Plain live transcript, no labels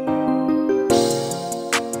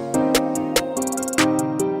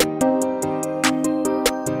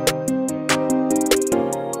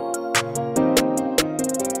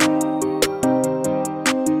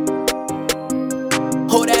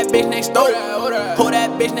Hold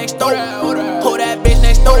that bitch next door. Hold that bitch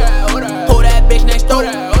next door. Hold that bitch next door.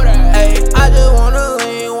 Ayy, I just wanna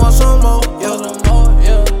lean, want some more.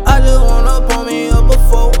 Yeah. I just wanna pull me up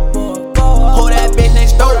before. Hold that bitch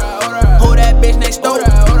next door. Hold that bitch next door.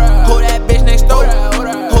 Hold that bitch next door.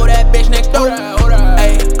 Hold that bitch next door.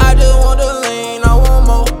 Ayy, I just wanna lean, I want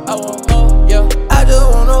more. Yeah. I just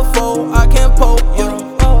wanna fold, I can't pull. Yeah.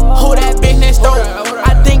 Hold that bitch next door.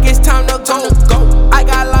 I think it's time to go. I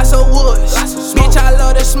got lots of woods. Bitch, I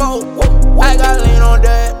love to smoke. I got lean on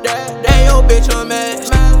that. And your bitch a mess.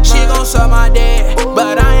 She gon' suck my dick,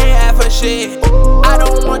 but I ain't half for shit. I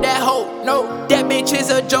don't want that hoe. No, that bitch is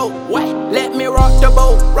a joke. Let me rock the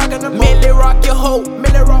boat. Millie rock your hoe.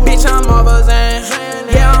 Bitch, I'm off a Zan.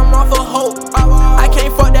 Yeah, I'm off a hoe. I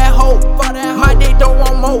can't fuck that hoe. My dick don't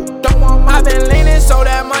want more. I been leaning so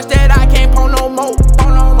that much that I can't pull no more.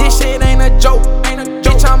 This shit ain't a joke.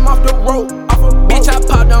 Bitch, I'm off the road. Bitch, I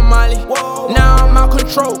popped the molly. Now I'm out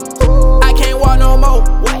control. I can't walk no more.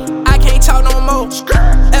 I can't talk no more.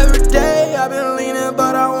 Every day I been leaning,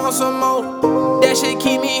 but I want some more. That shit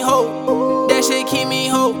keep me hoe. That shit keep me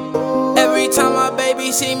hoe. Every time my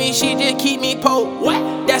baby see me, she just keep me po.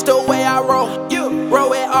 That's the way I roll. Roll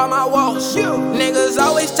with all my walls. Niggas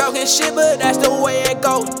always talking shit, but that's the way it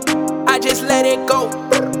go. I just let it go.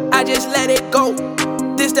 I just let it go.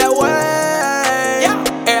 This that way.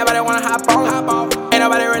 Everybody wanna hop on. Ain't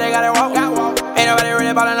nobody really got it walk. Ain't nobody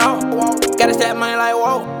really ballin' out. Gotta step money like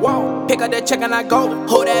whoa. Pick up the check and I go.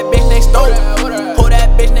 Hold that bitch next door. Hold that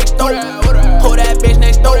bitch next door. Hold that bitch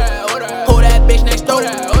next door. Hold that bitch next door.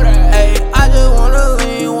 Ayy, I just wanna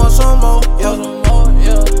lean, want some more. Yeah.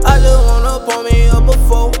 I just wanna pull me up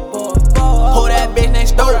before. Hold that bitch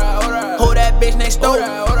next door. Hold that bitch next door.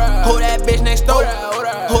 Hold that bitch next door.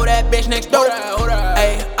 Hold that bitch next door.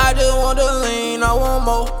 Ayy, I just wanna lean, I want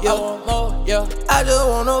more. Yeah. I just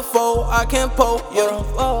wanna fold, I can't pull.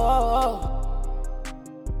 Yeah.